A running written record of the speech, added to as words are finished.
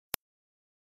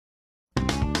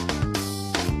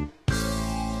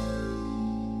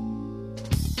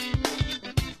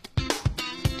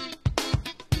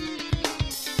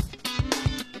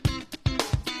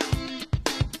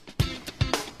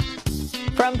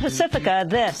From Pacifica,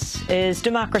 this is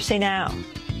Democracy Now!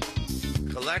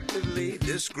 Collectively,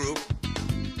 this group,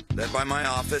 led by my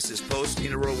office, is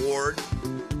posting a reward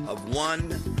of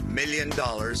 $1 million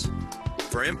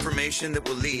for information that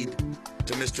will lead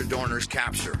to Mr. Dorner's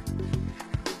capture.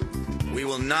 We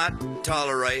will not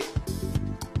tolerate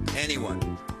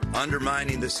anyone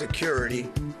undermining the security,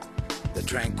 the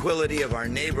tranquility of our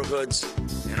neighborhoods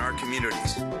and our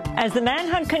communities. As the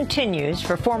manhunt continues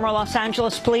for former Los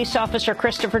Angeles police officer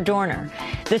Christopher Dorner,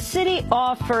 the city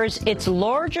offers its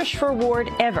largest reward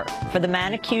ever for the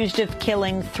man accused of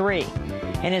killing 3.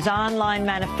 In his online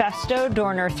manifesto,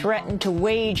 Dorner threatened to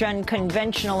wage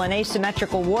unconventional and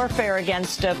asymmetrical warfare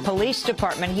against a police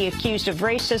department he accused of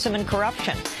racism and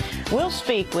corruption. We'll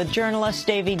speak with journalist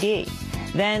Davey D.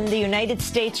 Then the United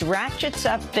States ratchets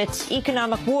up its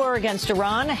economic war against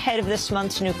Iran ahead of this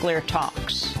month's nuclear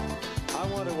talks. I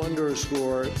want to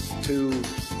underscore to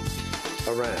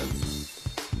Iran.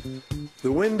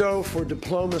 The window for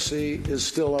diplomacy is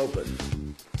still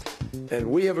open, and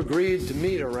we have agreed to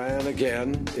meet Iran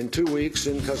again in 2 weeks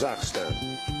in Kazakhstan.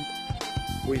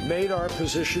 We've made our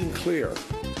position clear.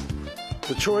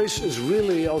 The choice is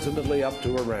really ultimately up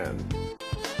to Iran.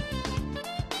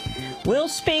 We'll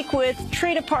speak with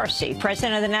Trita Parsi,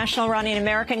 president of the National Iranian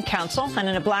American Council, and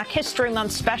in a Black History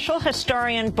Month special,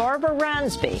 historian Barbara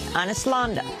Ransby on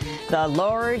Islanda, the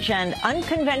large and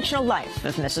unconventional life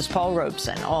of Mrs. Paul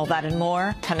Robeson. All that and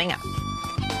more coming up.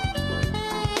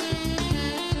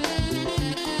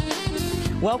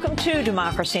 Welcome to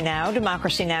Democracy Now!,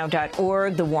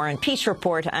 democracynow.org, The War and Peace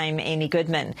Report. I'm Amy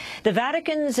Goodman. The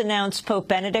Vatican's announced Pope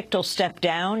Benedict will step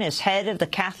down as head of the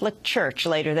Catholic Church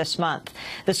later this month.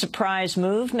 The surprise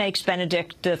move makes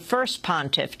Benedict the first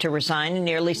pontiff to resign in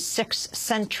nearly 6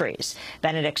 centuries.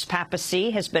 Benedict's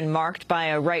papacy has been marked by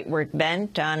a rightward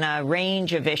bent on a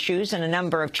range of issues and a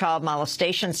number of child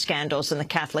molestation scandals in the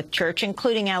Catholic Church,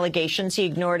 including allegations he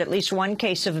ignored at least 1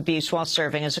 case of abuse while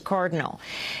serving as a cardinal.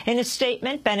 In a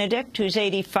statement, Benedict, who's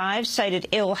 85, cited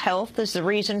ill health as the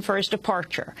reason for his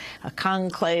departure. A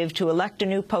conclave to elect a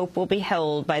new pope will be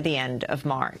held by the end of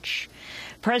March.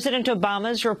 President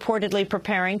Obama is reportedly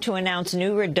preparing to announce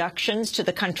new reductions to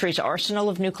the country's arsenal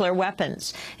of nuclear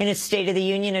weapons. In his State of the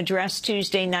Union address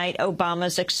Tuesday night, Obama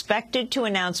is expected to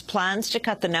announce plans to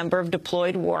cut the number of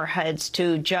deployed warheads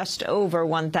to just over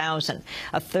 1,000,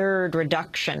 a third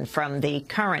reduction from the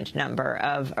current number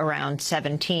of around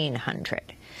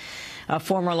 1,700. A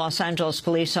former Los Angeles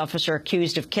police officer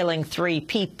accused of killing 3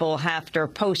 people after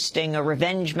posting a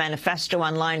revenge manifesto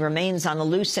online remains on the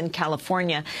loose in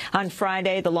California. On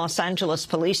Friday, the Los Angeles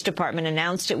Police Department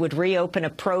announced it would reopen a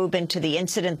probe into the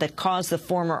incident that caused the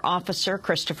former officer,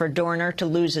 Christopher Dorner, to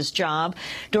lose his job.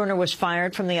 Dorner was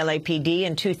fired from the LAPD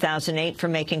in 2008 for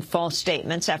making false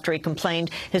statements after he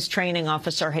complained his training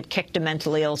officer had kicked a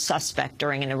mentally ill suspect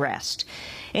during an arrest.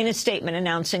 In a statement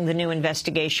announcing the new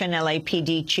investigation,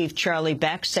 LAPD Chief Charlie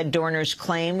Beck said Dorner's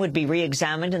claim would be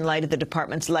re-examined in light of the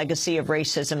department's legacy of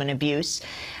racism and abuse.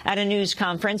 At a news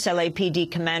conference,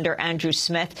 LAPD Commander Andrew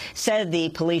Smith said the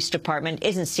police department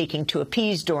isn't seeking to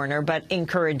appease Dorner, but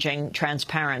encouraging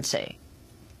transparency.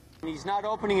 He's not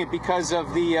opening it because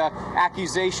of the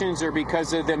accusations or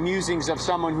because of the musings of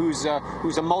someone who's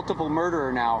a multiple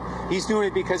murderer now. He's doing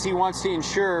it because he wants to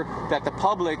ensure that the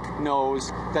public knows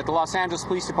that the Los Angeles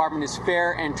Police Department is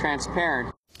fair and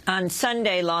transparent. On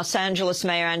Sunday, Los Angeles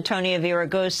Mayor Antonio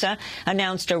Villaraigosa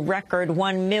announced a record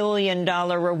 $1 million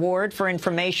reward for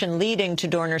information leading to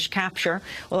Dorner's capture.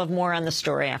 We'll have more on the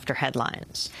story after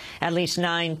headlines. At least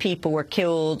 9 people were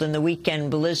killed in the weekend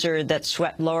blizzard that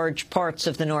swept large parts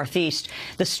of the Northeast.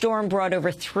 The storm brought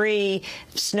over 3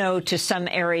 snow to some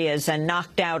areas and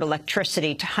knocked out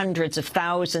electricity to hundreds of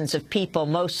thousands of people,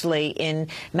 mostly in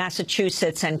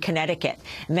Massachusetts and Connecticut.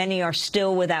 Many are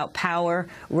still without power.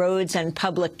 Roads and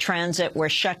public transit were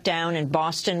shut down in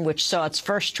Boston, which saw its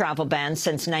first travel ban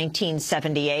since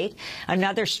 1978.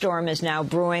 Another storm is now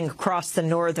brewing across the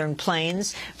northern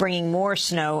plains, bringing more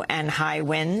snow and high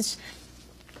winds.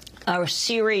 A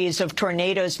series of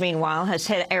tornadoes, meanwhile, has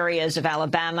hit areas of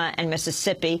Alabama and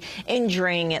Mississippi,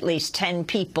 injuring at least 10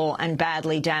 people and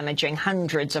badly damaging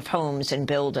hundreds of homes and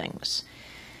buildings.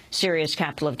 Syria's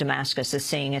capital of Damascus is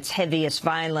seeing its heaviest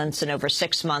violence in over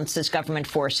 6 months as government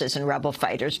forces and rebel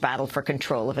fighters battle for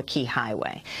control of a key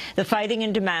highway. The fighting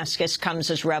in Damascus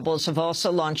comes as rebels have also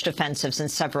launched offensives in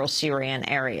several Syrian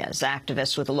areas.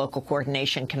 Activists with the local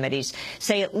coordination committees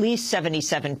say at least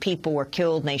 77 people were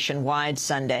killed nationwide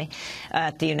Sunday.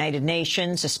 At the United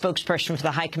Nations, a spokesperson for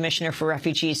the High Commissioner for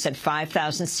Refugees said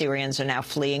 5,000 Syrians are now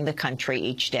fleeing the country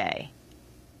each day.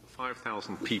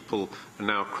 5,000 people are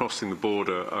now crossing the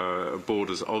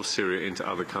borders of Syria into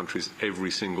other countries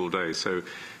every single day. So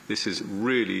this is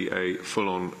really a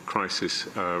full-on crisis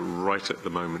right at the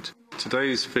moment.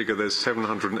 Today's figure, there's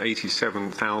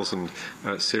 787,000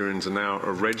 Syrians are now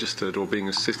registered or being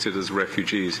assisted as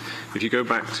refugees. If you go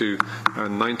back to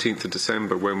 19th of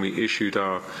December when we issued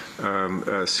our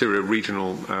Syria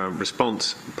regional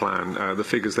response plan, the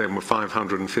figures then were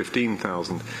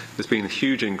 515,000. There's been a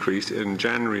huge increase. In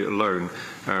January alone,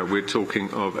 we're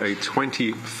talking of a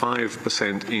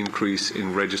 25% increase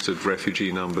in registered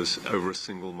refugee numbers over a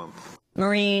single month.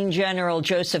 Marine General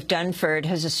Joseph Dunford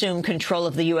has assumed control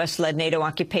of the U.S.-led NATO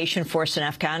occupation force in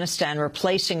Afghanistan,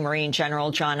 replacing Marine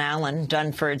General John Allen.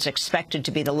 Dunford's expected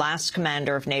to be the last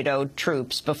commander of NATO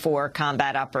troops before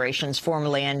combat operations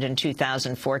formally end in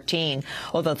 2014,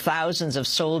 although thousands of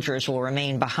soldiers will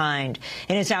remain behind.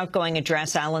 In his outgoing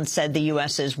address, Allen said the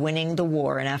U.S. is winning the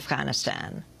war in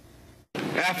Afghanistan.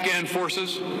 Afghan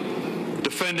forces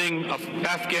defending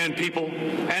Afghan people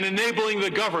and enabling the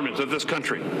government of this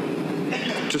country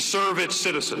to serve its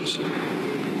citizens.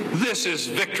 This is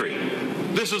victory.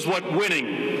 This is what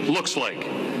winning looks like.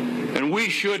 And we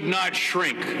should not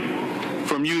shrink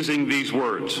from using these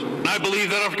words. And I believe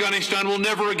that Afghanistan will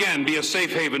never again be a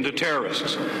safe haven to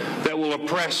terrorists that will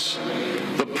oppress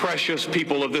the precious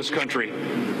people of this country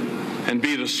and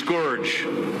be the scourge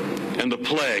and the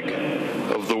plague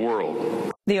of the world.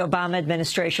 The Obama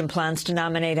administration plans to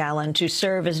nominate Allen to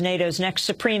serve as NATO's next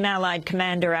supreme allied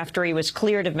commander after he was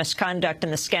cleared of misconduct in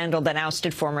the scandal that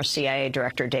ousted former CIA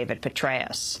Director David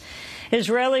Petraeus.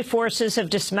 Israeli forces have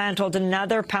dismantled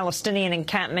another Palestinian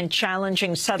encampment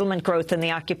challenging settlement growth in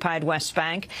the occupied West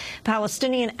Bank.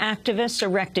 Palestinian activists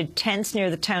erected tents near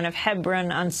the town of Hebron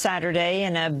on Saturday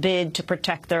in a bid to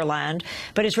protect their land,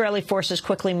 but Israeli forces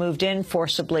quickly moved in,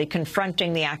 forcibly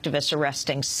confronting the activists,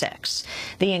 arresting 6.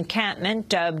 The encampment,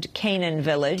 dubbed Canaan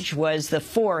Village, was the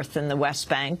 4th in the West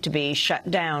Bank to be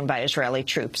shut down by Israeli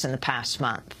troops in the past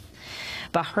month.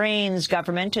 Bahrain's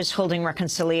government is holding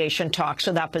reconciliation talks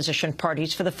with opposition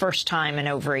parties for the first time in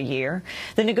over a year.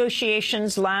 The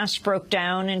negotiations last broke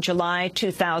down in July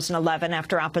 2011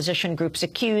 after opposition groups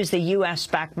accused the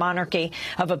U.S.-backed monarchy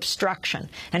of obstruction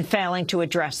and failing to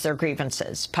address their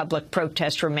grievances. Public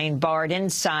protests remain barred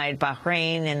inside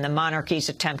Bahrain in the monarchy's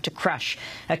attempt to crush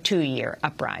a 2-year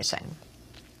uprising.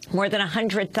 More than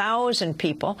 100,000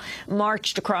 people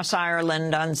marched across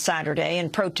Ireland on Saturday in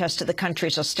protest of the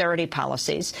country's austerity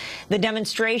policies. The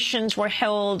demonstrations were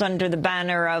held under the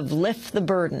banner of Lift the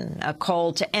Burden, a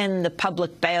call to end the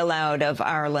public bailout of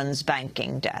Ireland's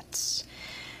banking debts.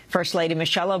 First Lady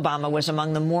Michelle Obama was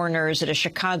among the mourners at a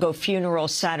Chicago funeral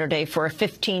Saturday for a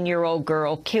 15-year-old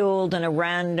girl killed in a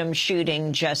random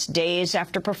shooting just days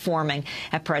after performing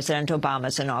at President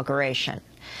Obama's inauguration.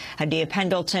 Hadia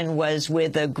Pendleton was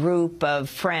with a group of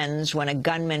friends when a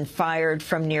gunman fired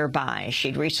from nearby.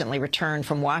 She'd recently returned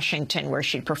from Washington, where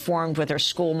she'd performed with her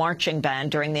school marching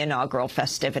band during the inaugural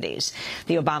festivities.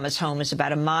 The Obama's home is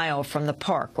about a mile from the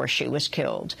park where she was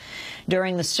killed.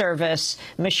 During the service,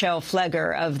 Michelle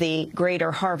Flegger of the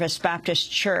Greater Harvest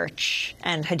Baptist Church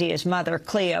and Hadia's mother,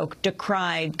 Cleo,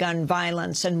 decried gun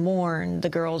violence and mourned the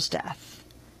girl's death.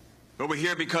 But we're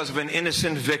here because of an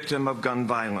innocent victim of gun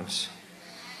violence.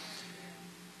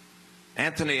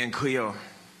 Anthony and Cleo,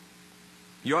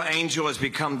 your angel has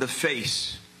become the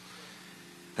face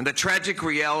and the tragic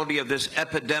reality of this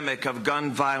epidemic of gun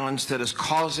violence that is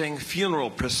causing funeral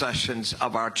processions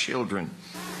of our children.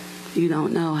 You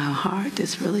don't know how hard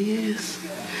this really is.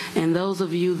 And those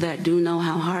of you that do know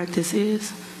how hard this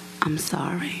is, I'm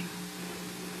sorry.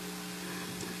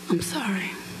 I'm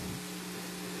sorry.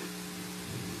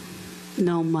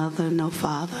 No mother, no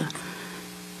father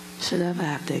should ever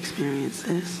have to experience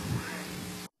this.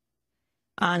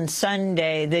 On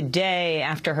Sunday, the day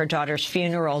after her daughter's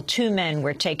funeral, 2 men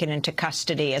were taken into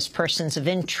custody as persons of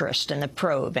interest in the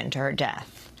probe into her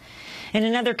death. In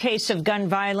another case of gun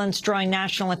violence drawing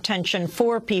national attention,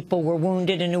 4 people were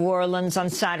wounded in New Orleans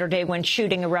on Saturday when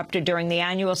shooting erupted during the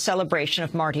annual celebration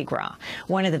of Mardi Gras.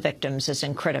 One of the victims is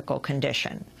in critical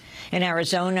condition. In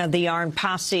Arizona, the armed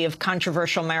posse of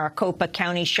controversial Maricopa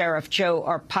County Sheriff Joe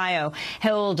Arpaio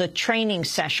held a training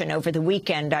session over the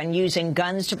weekend on using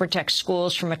guns to protect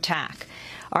schools from attack.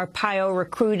 Arpaio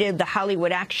recruited the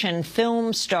Hollywood action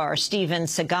film star Steven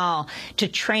Seagal to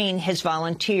train his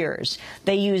volunteers.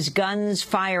 They used guns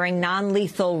firing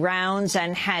non-lethal rounds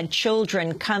and had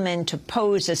children come in to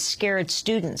pose as scared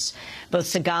students. Both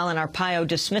Seagal and Arpaio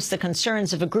dismissed the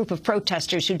concerns of a group of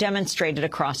protesters who demonstrated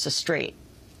across the street.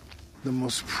 The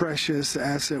most precious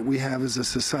asset we have as a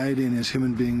society and as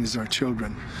human beings is our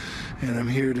children. and I'm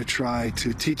here to try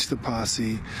to teach the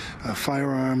posse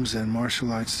firearms and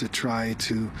martial arts to try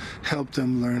to help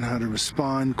them learn how to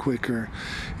respond quicker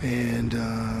and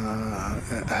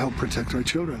help protect our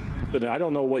children. But I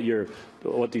don't know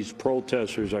what these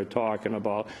protesters are talking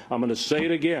about. I'm going to say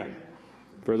it again.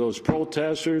 For those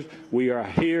protesters, we are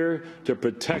here to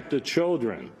protect the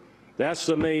children. That's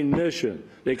the main mission.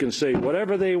 They can say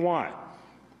whatever they want,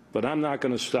 but I'm not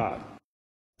going to stop.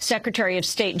 Secretary of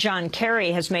State John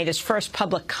Kerry has made his first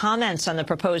public comments on the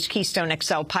proposed Keystone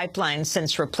XL pipeline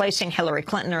since replacing Hillary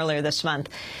Clinton earlier this month.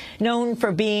 Known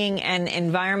for being an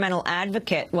environmental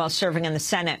advocate while serving in the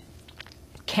Senate,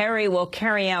 Kerry will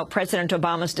carry out President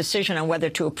Obama's decision on whether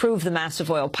to approve the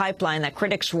massive oil pipeline that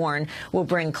critics warn will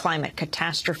bring climate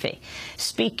catastrophe.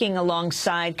 Speaking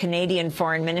alongside Canadian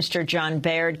Foreign Minister John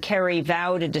Baird, Kerry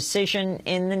vowed a decision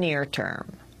in the near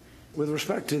term. With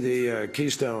respect to the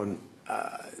Keystone,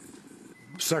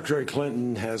 Secretary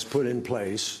Clinton has put in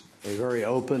place a very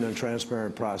open and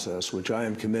transparent process, which I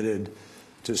am committed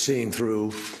to seeing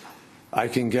through. I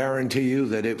can guarantee you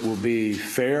that it will be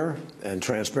fair and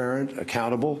transparent,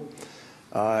 accountable,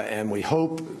 and we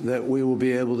hope that we will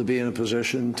be able to be in a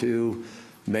position to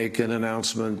make an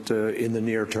announcement in the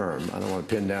near term. I don't want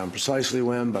to pin down precisely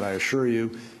when, but I assure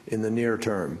you in the near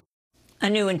term. A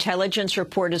new intelligence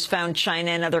report has found China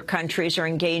and other countries are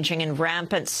engaging in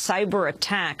rampant cyber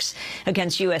attacks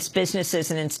against U.S.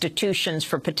 businesses and institutions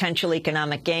for potential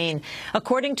economic gain.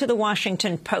 According to the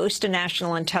Washington Post, a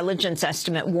national intelligence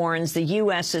estimate warns the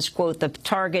U.S. is, quote, the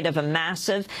target of a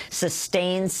massive,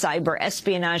 sustained cyber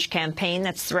espionage campaign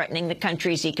that's threatening the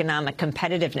country's economic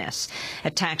competitiveness.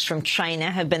 Attacks from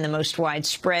China have been the most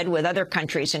widespread, with other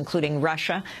countries including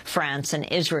Russia, France, and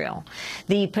Israel.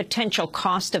 The potential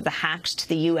cost of the hacks to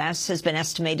the U.S. has been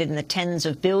estimated in the tens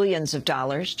of billions of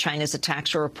dollars. China's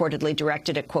attacks are reportedly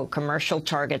directed at, quote, commercial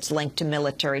targets linked to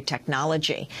military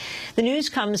technology. The news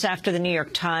comes after the New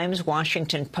York Times,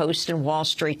 Washington Post, and Wall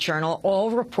Street Journal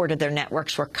all reported their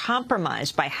networks were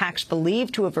compromised by hacks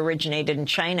believed to have originated in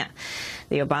China.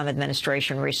 The Obama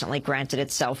administration recently granted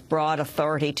itself broad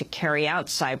authority to carry out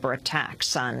cyber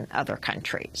attacks on other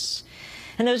countries.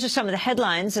 And those are some of the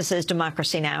headlines. This is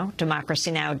Democracy Now!,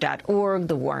 democracynow.org,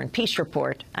 The War and Peace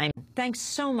Report. Thanks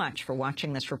so much for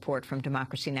watching this report from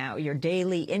Democracy Now!, your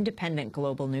daily independent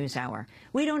global news hour.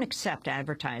 We don't accept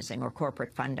advertising or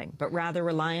corporate funding, but rather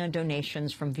rely on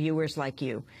donations from viewers like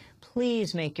you.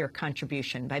 Please make your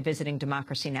contribution by visiting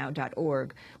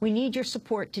democracynow.org. We need your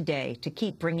support today to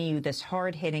keep bringing you this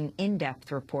hard-hitting,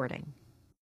 in-depth reporting.